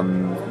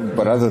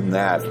 But other than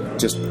that,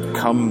 just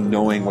come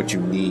knowing what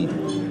you need.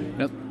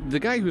 Now, the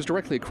guy who's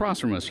directly across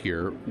from us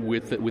here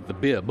with the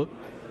bib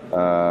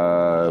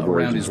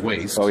around his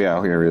waist. Oh,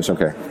 yeah, here he is.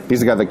 Okay.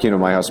 He's the guy that came to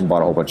my house and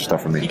bought a whole bunch of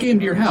stuff from me. He came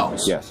to your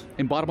house? Yes.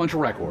 And bought a bunch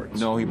of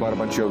records? No, he bought a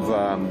bunch of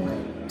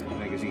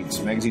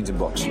magazines and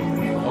books.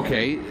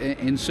 Okay,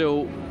 and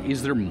so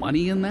is there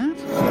money in that?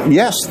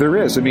 Yes, there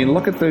is. I mean,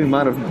 look at the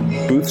amount of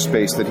booth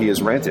space that he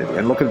has rented,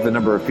 and look at the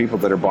number of people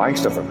that are buying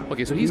stuff from him.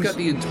 Okay, so he's got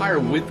the entire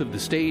width of the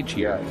stage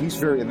here. Yeah, he's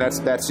and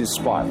that's his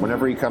spot.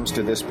 Whenever he comes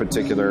to this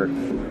particular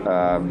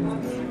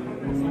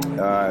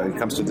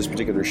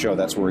show,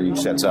 that's where he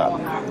sets up. All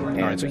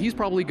right, so he's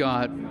probably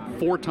got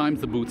 4 times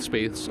the booth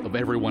space of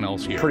everyone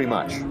else here. Pretty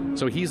much.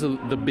 So he's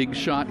the big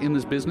shot in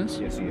this business?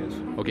 Yes, he is.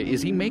 Okay,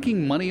 is he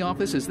making money off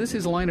this? Is this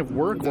his line of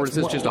work, or is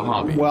this just a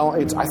hobby? Well,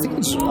 I think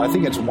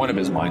it's one of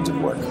his lines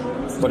of work.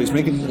 But he's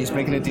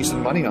making a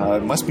decent money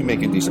on it. Must be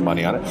making decent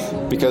money on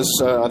it, because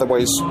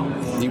otherwise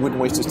he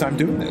wouldn't waste his time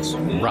doing this.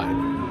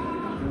 Right.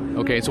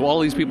 Okay, so all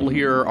these people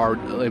here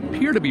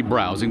appear to be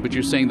browsing, but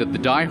you're saying that the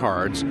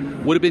diehards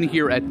would have been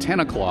here at 10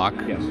 o'clock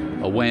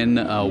when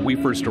we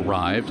first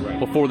arrived,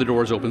 before the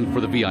doors opened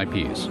for the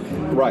VIPs.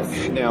 Right.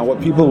 Now,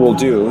 what people will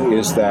do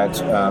is that,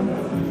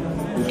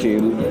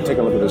 take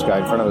a look at this guy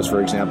in front of us,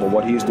 for example.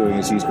 What he's doing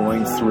is he's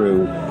going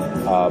through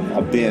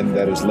a bin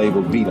that is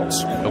labeled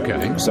Beatles.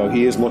 Okay. So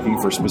he is looking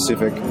for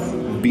specific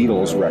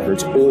Beatles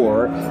records,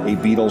 or a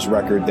Beatles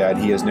record that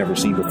he has never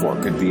seen before.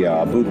 Could be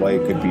a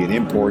bootleg, could be an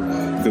import,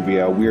 could be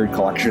a weird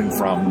collection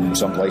from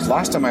someplace.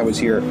 Last time I was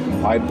here,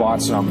 I bought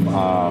some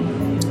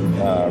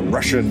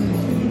Russian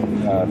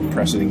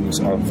pressings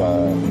of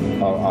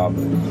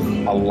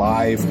a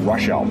live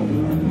Rush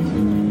album.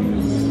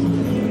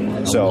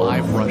 A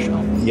live Rush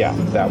album? Yeah,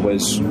 that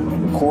was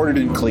recorded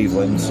in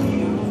Cleveland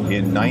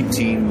in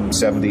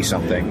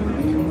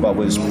 1970-something, but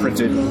was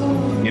printed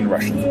in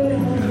Russian.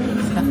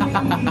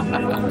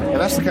 And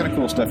that's the kind of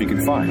cool stuff you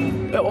can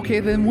find. Okay,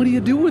 then what do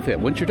you do with it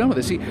once you're done with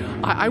it? See,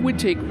 I would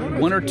take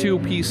 1 or 2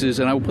 pieces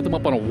and I would put them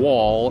up on a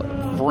wall,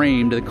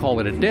 framed, and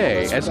call it a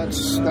day.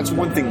 That's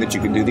one thing that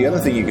you can do. The other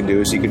thing you can do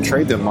is you can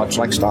trade them much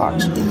like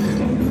stocks.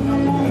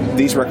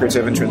 These records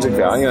have intrinsic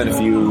value, and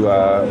if you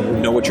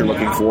know what you're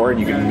looking for, and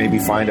you can maybe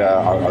find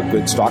a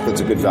good stock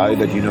that's a good value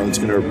that you know it's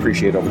going to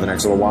appreciate over the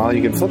next little while,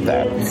 you can flip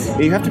that.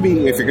 You have to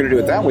be, if you're going to do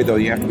it that way, though,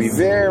 you have to be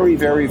very,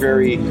 very,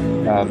 very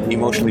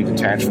emotionally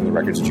detached from the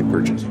records that you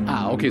purchase.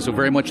 Okay, so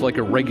very much like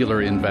a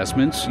regular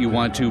investment, you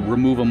want to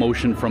remove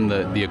emotion from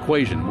the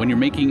equation. When you're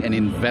making an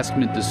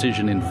investment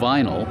decision in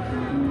vinyl,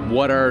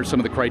 what are some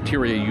of the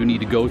criteria you need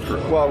to go through?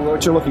 Well,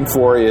 what you're looking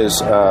for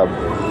is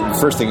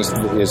first thing is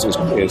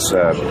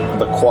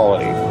the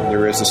quality.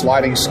 There is a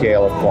sliding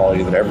scale of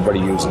quality that everybody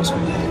uses.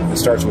 It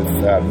starts with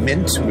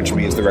mint, which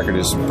means the record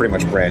is pretty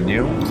much brand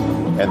new,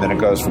 and then it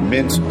goes from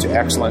mint to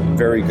excellent,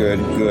 very good,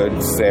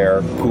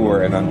 fair,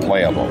 poor, and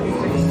unplayable.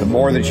 The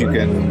more that you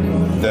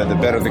can, the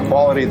better the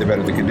quality, the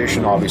better the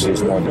condition. Obviously,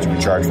 it's more that you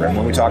can charge for it. And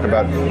when we talk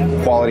about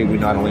quality, we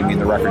not only mean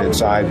the record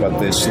inside, but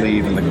the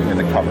sleeve and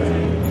the cover.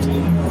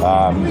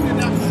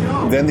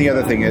 Then the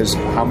other thing is,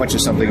 how much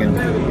is something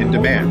in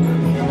demand?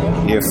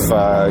 If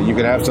you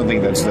can have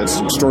something that's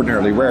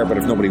extraordinarily rare, but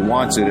if nobody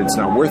wants it, it's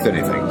not worth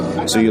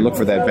anything. So you look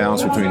for that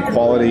balance between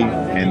quality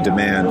and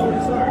demand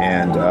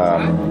and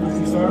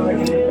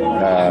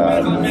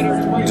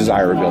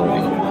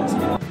desirability.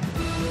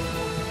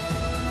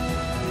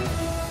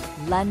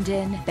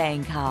 London,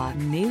 Bangkok,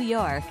 New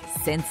York,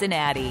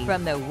 Cincinnati.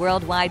 From the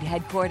worldwide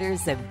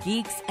headquarters of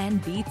Geeks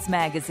and Beats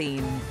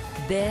magazine,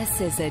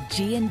 this is a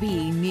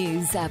G&B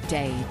News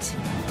Update.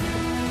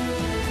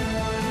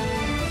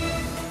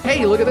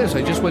 Hey, look at this.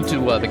 I just went to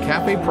the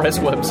Cafe Press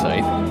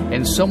website,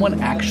 and someone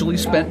actually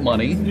spent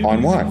money.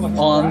 On what?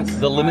 On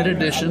the limited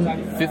edition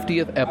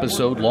 50th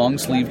episode long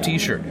sleeve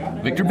t-shirt.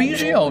 Victor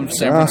Biggio of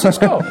San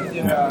Francisco.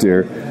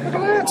 Victor.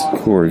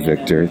 Poor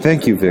Victor.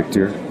 Thank you,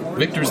 Victor.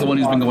 Victor's the one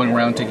who's been going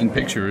around taking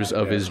pictures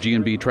of his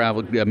G&B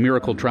travel,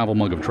 Miracle Travel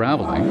Mug of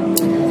Traveling.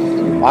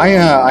 I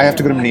have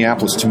to go to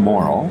Minneapolis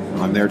tomorrow.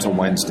 I'm there till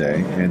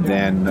Wednesday, and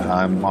then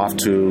I'm off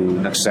to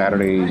next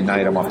Saturday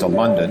night. I'm off to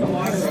London.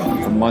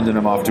 From London,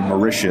 I'm off to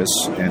Mauritius,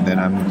 and then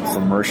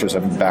from Mauritius,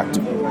 I'm back to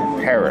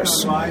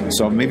Paris.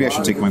 So maybe I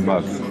should take my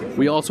mug.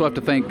 We also have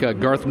to thank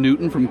Garth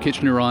Newton from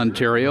Kitchener,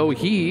 Ontario.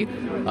 He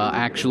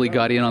actually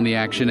got in on the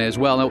action as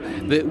well.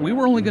 Now, we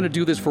were only going to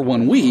do this for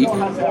 1 week.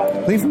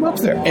 Leave him up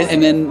there.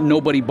 And then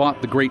nobody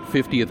bought the great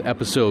 50th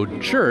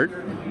episode shirt,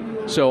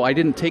 so I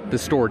didn't take the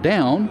store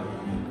down.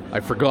 I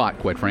forgot,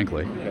 quite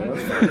frankly.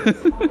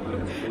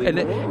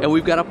 and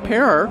we've got a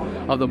pair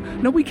of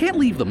them. No, we can't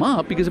leave them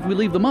up, because if we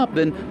leave them up,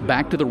 then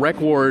back to the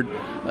record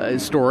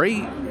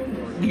story,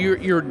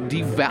 you're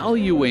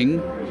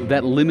devaluing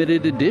that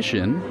limited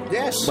edition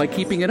by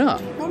keeping it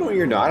up. Oh, no,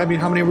 you're not. I mean,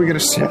 how many are we going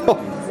to sell?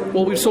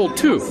 Well, we've sold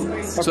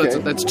 2. So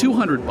that's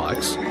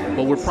 $200,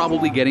 but we're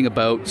probably getting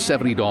about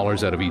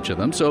 $70 out of each of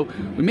them. So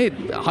we made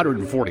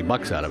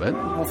 $140 out of it.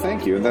 Well,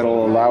 thank you.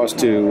 That'll allow us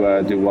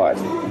to do what?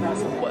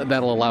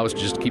 That'll allow us to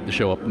just keep the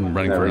show up and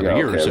running for another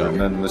year or so. And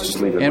then let's just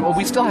leave it. And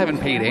we still haven't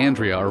paid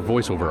Andrea, our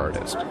voiceover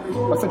artist.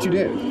 I thought you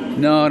did.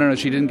 No.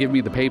 She didn't give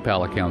me the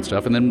PayPal account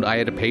stuff, and then I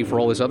had to pay for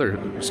all this other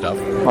stuff.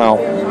 Well,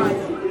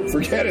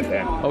 forget it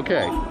then.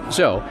 Okay.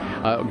 So,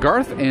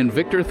 Garth and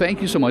Victor,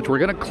 thank you so much. We're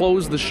going to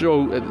close the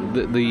show,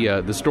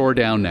 the store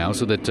down now,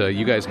 so that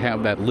you guys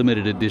have that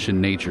limited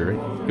edition nature.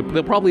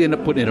 They'll probably end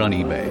up putting it on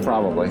eBay.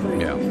 Probably.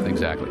 Yeah,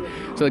 exactly.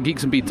 So, the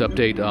Geeks and Beats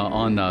update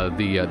on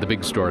the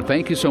big store.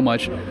 Thank you so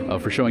much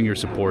for showing your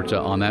support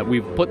on that.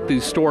 We've put the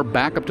store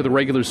back up to the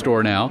regular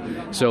store now.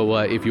 So,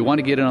 if you want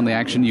to get in on the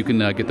action, you can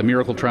get the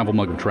Miracle Travel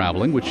Mug of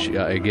Traveling, which,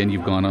 again,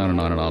 you've gone on and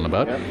on and on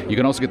about. Yep. You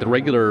can also get the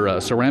regular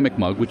ceramic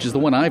mug, which is the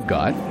one I've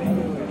got.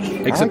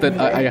 Except that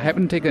I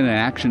haven't taken an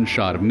action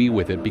shot of me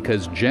with it,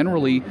 because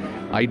generally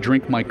I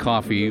drink my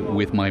coffee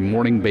with my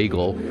morning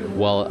bagel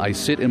while I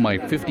sit in my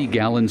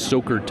 50-gallon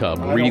soaker tub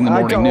reading the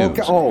morning news.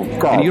 Oh,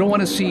 God. And you don't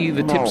want to see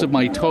the tips of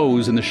my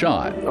toes in the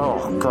shot.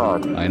 Oh,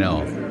 God. I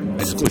know. I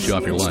just push you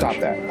off your lunch. Stop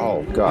that.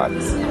 Oh, God.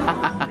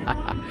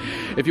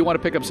 If you want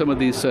to pick up some of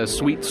these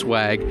sweet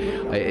swag,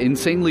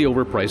 insanely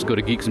overpriced, go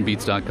to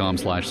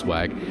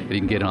geeksandbeats.com/swag, and you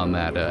can get on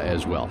that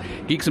as well.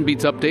 Geeks and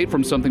Beats update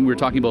from something we were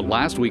talking about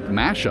last week,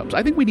 mashups.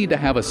 I think we need to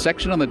have a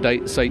section on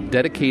the site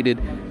dedicated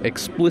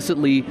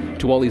explicitly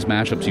to all these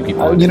mashups you keep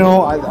on.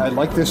 I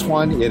like this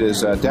one. It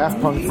is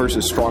Daft Punk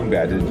versus Strong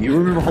Bad. Do you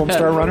remember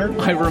Homestar Runner?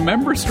 I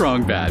remember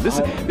Strong Bad.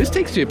 This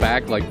takes you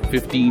back like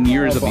 15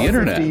 years of the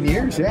internet. 15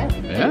 years, yeah.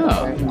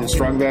 Yeah.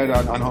 Strong Bad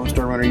on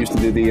Homestar Runner used to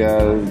do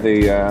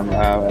the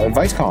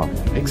advice column.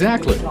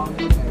 Exactly.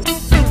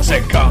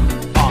 Say come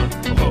on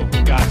for hope,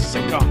 guys.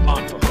 Say come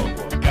on for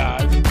hope,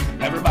 guys.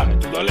 Everybody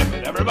to the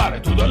limit.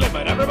 Everybody to the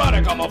limit.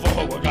 Everybody come on for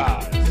hope,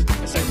 guys.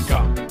 Say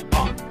come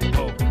on for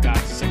hope,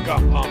 guys. Say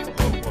come on for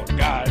hope,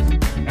 guys.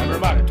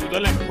 Everybody to the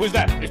limit. Who's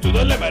that? It's to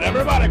the limit.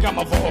 Everybody come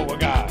on for hope,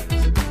 guys.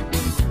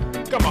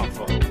 Come on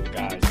for hope,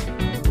 guys.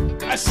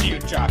 I see you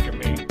jocking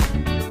me,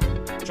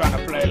 trying to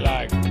play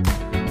like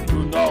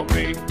you know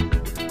me.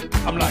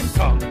 I'm like,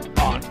 come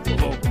on for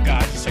hope,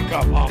 guys. Say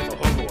come on for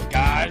hope,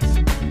 guys.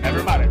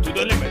 Everybody to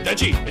the limit. The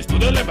G is to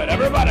the limit.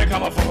 Everybody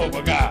come on for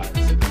hope, guys.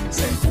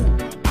 Say ooh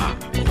ah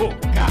for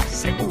hope, guys.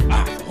 Say ooh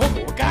ah for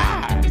hope,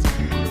 guys.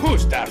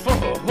 Who's that for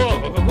hope?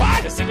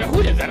 Why does it? Who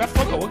is that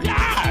for hope,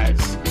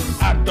 guys?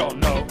 I don't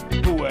know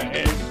who it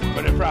is,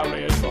 but it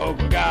probably is for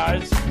hope,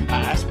 guys.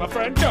 I asked my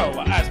friend Joe.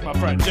 I asked my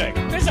friend Jake.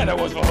 They said it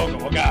was for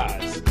hope,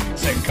 guys.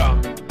 Say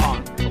come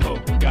on for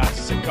hope, guys.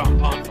 Say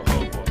come on for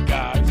hope,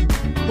 guys.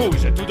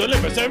 Who's it to the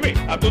limit? Say me.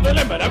 I'm to the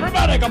limit.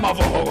 Everybody come on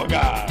for hope,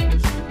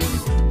 guys.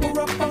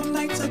 We're up all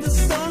night to the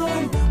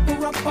sun.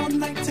 We're up all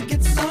night to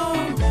get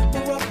some.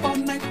 We're up all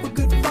night for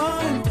good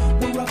fun.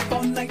 We're up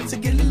all night to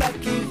get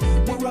lucky.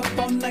 We're up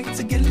night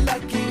to get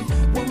lucky.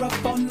 We're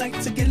up all night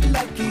to get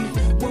lucky.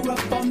 We're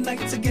up all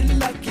night to get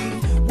lucky.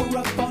 We're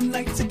up all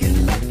night to get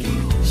lucky.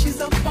 She's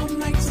up all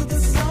night to the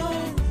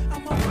sun.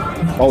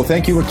 Oh,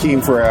 thank you, Hakeem,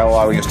 for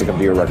allowing us to come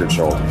to your record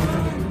show.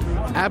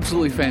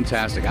 Absolutely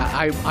fantastic.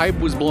 I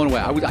was blown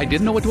away. I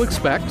didn't know what to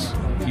expect.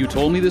 You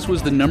told me this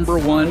was the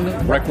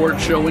 #1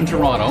 record show in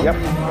Toronto. Yep.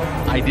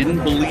 I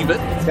didn't believe it.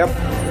 Yep.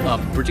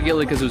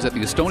 Particularly because it was at the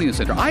Estonian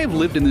Center. I have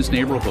lived in this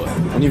neighborhood.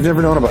 And you've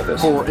never known about this?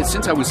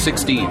 Since I was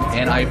 16,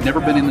 and I've never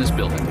been in this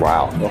building.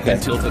 Wow. Okay.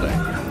 Until today.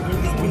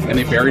 And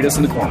they buried us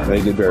in the corner.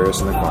 They did bury us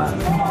in the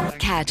corner.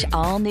 Catch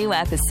all new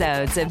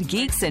episodes of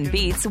Geeks and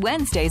Beats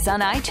Wednesdays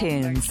on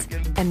iTunes.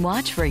 And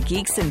watch for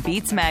Geeks and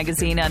Beats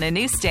magazine on a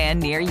newsstand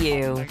near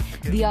you.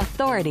 The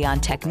authority on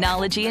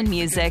technology and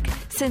music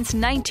since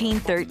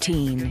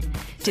 1913.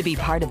 To be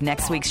part of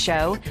next week's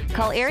show,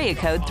 call area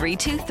code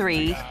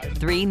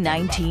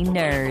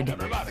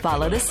 323-319-NERD.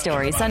 Follow the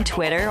stories on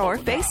Twitter or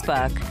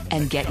Facebook.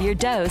 And get your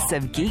dose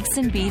of Geeks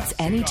and Beats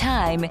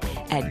anytime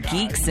at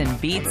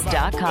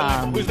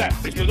geeksandbeats.com. Who's that?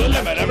 It's to the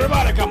limit.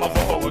 Everybody come on for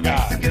Hobo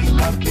Guys.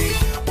 Come on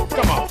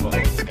for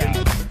Hobo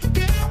Guys.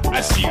 I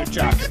see you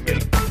jocking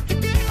me.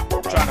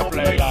 Trying to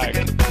play like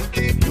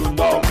you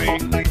know me.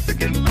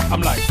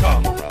 I'm like,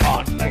 come on for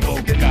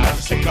Hobo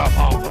Guys. Say, come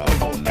on for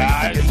Hobo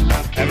Guys.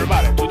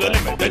 Everybody to the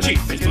limit. The Jeep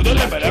is to the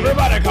limit.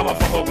 Everybody come on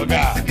for Hobo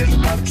Guys.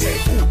 Say,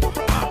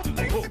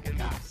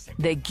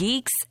 The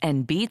Geeks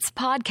and Beats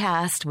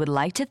podcast would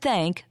like to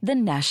thank the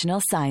National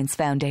Science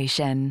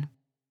Foundation.